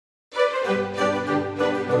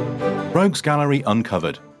Rogues Gallery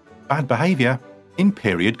Uncovered. Bad behaviour in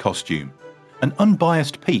period costume. An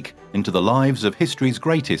unbiased peek into the lives of history's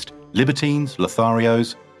greatest libertines,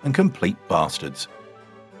 Lotharios, and complete bastards.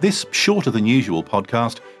 This shorter than usual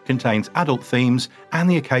podcast contains adult themes and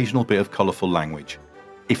the occasional bit of colourful language.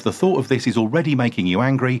 If the thought of this is already making you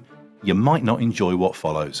angry, you might not enjoy what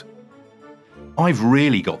follows. I've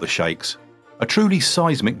really got the shakes. A truly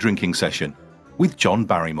seismic drinking session with John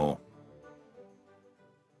Barrymore.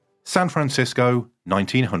 San Francisco,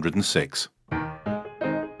 1906.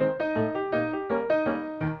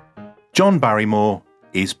 John Barrymore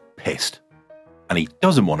is pissed, and he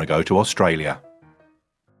doesn't want to go to Australia.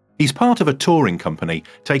 He's part of a touring company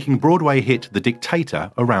taking Broadway hit The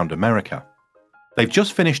Dictator around America. They've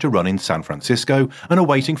just finished a run in San Francisco and are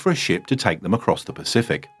waiting for a ship to take them across the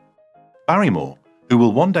Pacific. Barrymore, who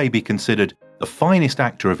will one day be considered the finest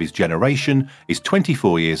actor of his generation, is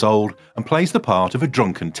 24 years old and plays the part of a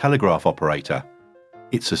drunken telegraph operator.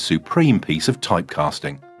 It's a supreme piece of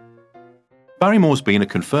typecasting. Barrymore's been a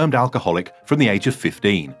confirmed alcoholic from the age of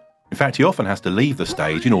 15. In fact, he often has to leave the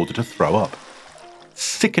stage in order to throw up.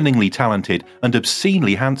 Sickeningly talented and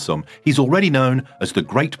obscenely handsome, he's already known as the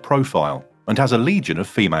Great Profile and has a legion of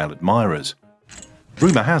female admirers.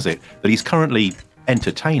 Rumour has it that he's currently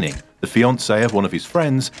entertaining the fiancée of one of his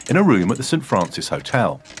friends in a room at the St. Francis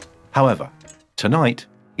Hotel. However, tonight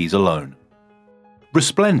he's alone.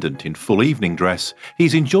 Resplendent in full evening dress,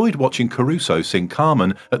 he's enjoyed watching Caruso sing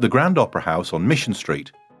Carmen at the Grand Opera House on Mission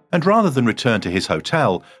Street, and rather than return to his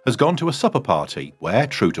hotel, has gone to a supper party where,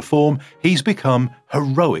 true to form, he's become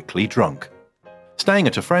heroically drunk. Staying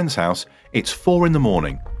at a friend's house, it's 4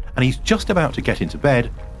 a.m, and he's just about to get into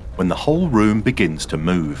bed when the whole room begins to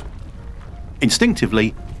move.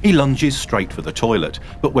 Instinctively, he lunges straight for the toilet,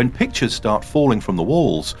 but when pictures start falling from the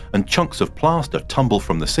walls and chunks of plaster tumble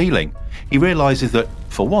from the ceiling, he realises that,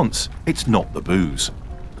 for once, it's not the booze.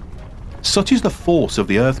 Such is the force of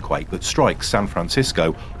the earthquake that strikes San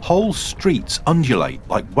Francisco, whole streets undulate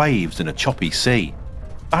like waves in a choppy sea.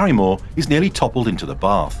 Barrymore is nearly toppled into the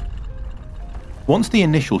bath. Once the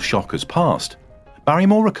initial shock has passed,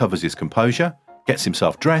 Barrymore recovers his composure, gets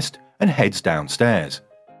himself dressed, and heads downstairs.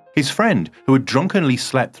 His friend, who had drunkenly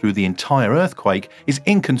slept through the entire earthquake, is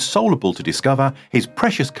inconsolable to discover his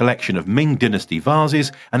precious collection of Ming Dynasty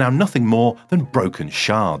vases are now nothing more than broken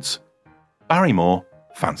shards. Barrymore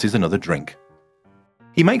fancies another drink.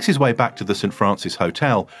 He makes his way back to the St. Francis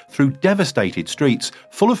Hotel through devastated streets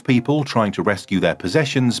full of people trying to rescue their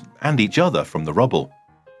possessions and each other from the rubble.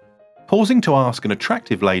 Pausing to ask an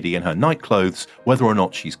attractive lady in her nightclothes whether or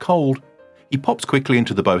not she's cold, he pops quickly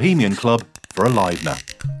into the Bohemian Club for a Livener.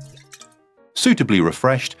 Suitably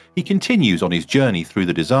refreshed, he continues on his journey through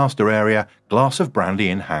the disaster area, glass of brandy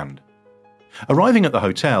in hand. Arriving at the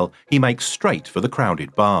hotel, he makes straight for the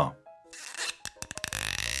crowded bar.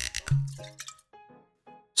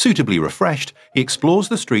 Suitably refreshed, he explores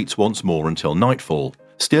the streets once more until nightfall,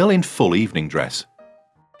 still in full evening dress.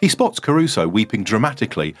 He spots Caruso weeping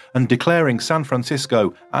dramatically and declaring San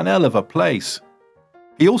Francisco an hell of a place.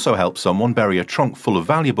 He also helps someone bury a trunk full of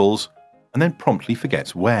valuables and then promptly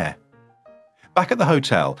forgets where. Back at the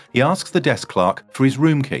hotel, he asks the desk clerk for his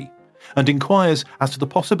room key and inquires as to the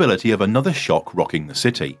possibility of another shock rocking the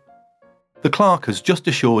city. The clerk has just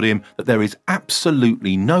assured him that there is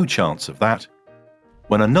absolutely no chance of that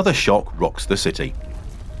when another shock rocks the city.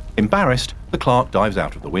 Embarrassed, the clerk dives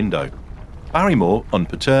out of the window. Barrymore,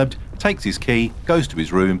 unperturbed, takes his key, goes to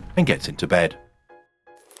his room and gets into bed.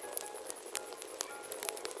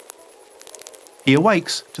 He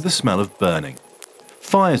awakes to the smell of burning.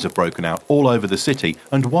 Fires have broken out all over the city,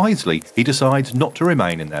 and wisely he decides not to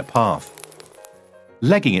remain in their path.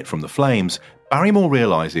 Legging it from the flames, Barrymore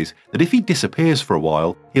realises that if he disappears for a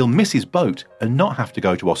while, he'll miss his boat and not have to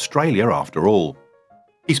go to Australia after all.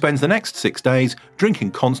 He spends the next 6 days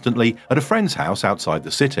drinking constantly at a friend's house outside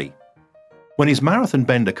the city. When his marathon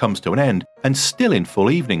bender comes to an end, and still in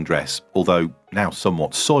full evening dress, although now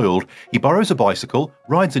somewhat soiled, he borrows a bicycle,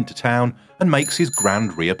 rides into town, and makes his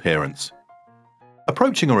grand reappearance.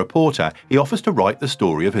 Approaching a reporter, he offers to write the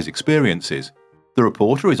story of his experiences. The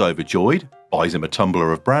reporter is overjoyed, buys him a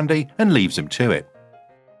tumbler of brandy, and leaves him to it.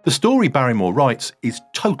 The story Barrymore writes is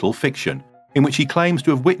total fiction, in which he claims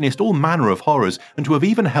to have witnessed all manner of horrors and to have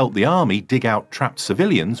even helped the army dig out trapped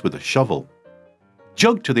civilians with a shovel.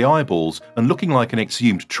 Jugged to the eyeballs and looking like an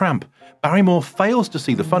exhumed tramp, Barrymore fails to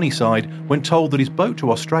see the funny side when told that his boat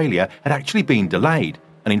to Australia had actually been delayed,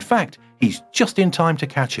 and in fact, he's just in time to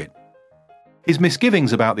catch it. His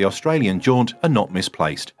misgivings about the Australian jaunt are not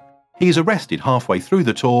misplaced. He is arrested halfway through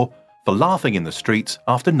the tour for laughing in the streets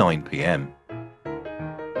after 9 p.m.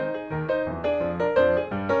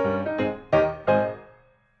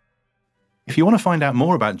 If you want to find out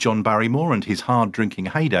more about John Barrymore and his hard-drinking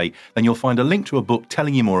heyday, then you'll find a link to a book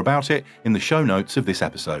telling you more about it in the show notes of this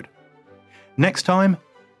episode. Next time,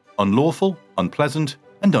 unlawful, unpleasant,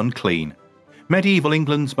 and unclean. Medieval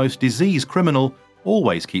England's most diseased criminal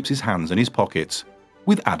always keeps his hands in his pockets,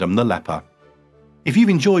 with Adam the Leper. If you've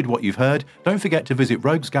enjoyed what you've heard, don't forget to visit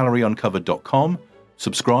roguesgalleryuncovered.com,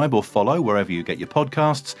 subscribe or follow wherever you get your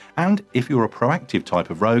podcasts, and if you're a proactive type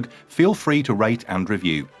of rogue, feel free to rate and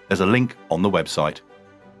review. There's a link on the website.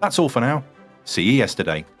 That's all for now. See you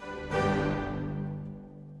yesterday.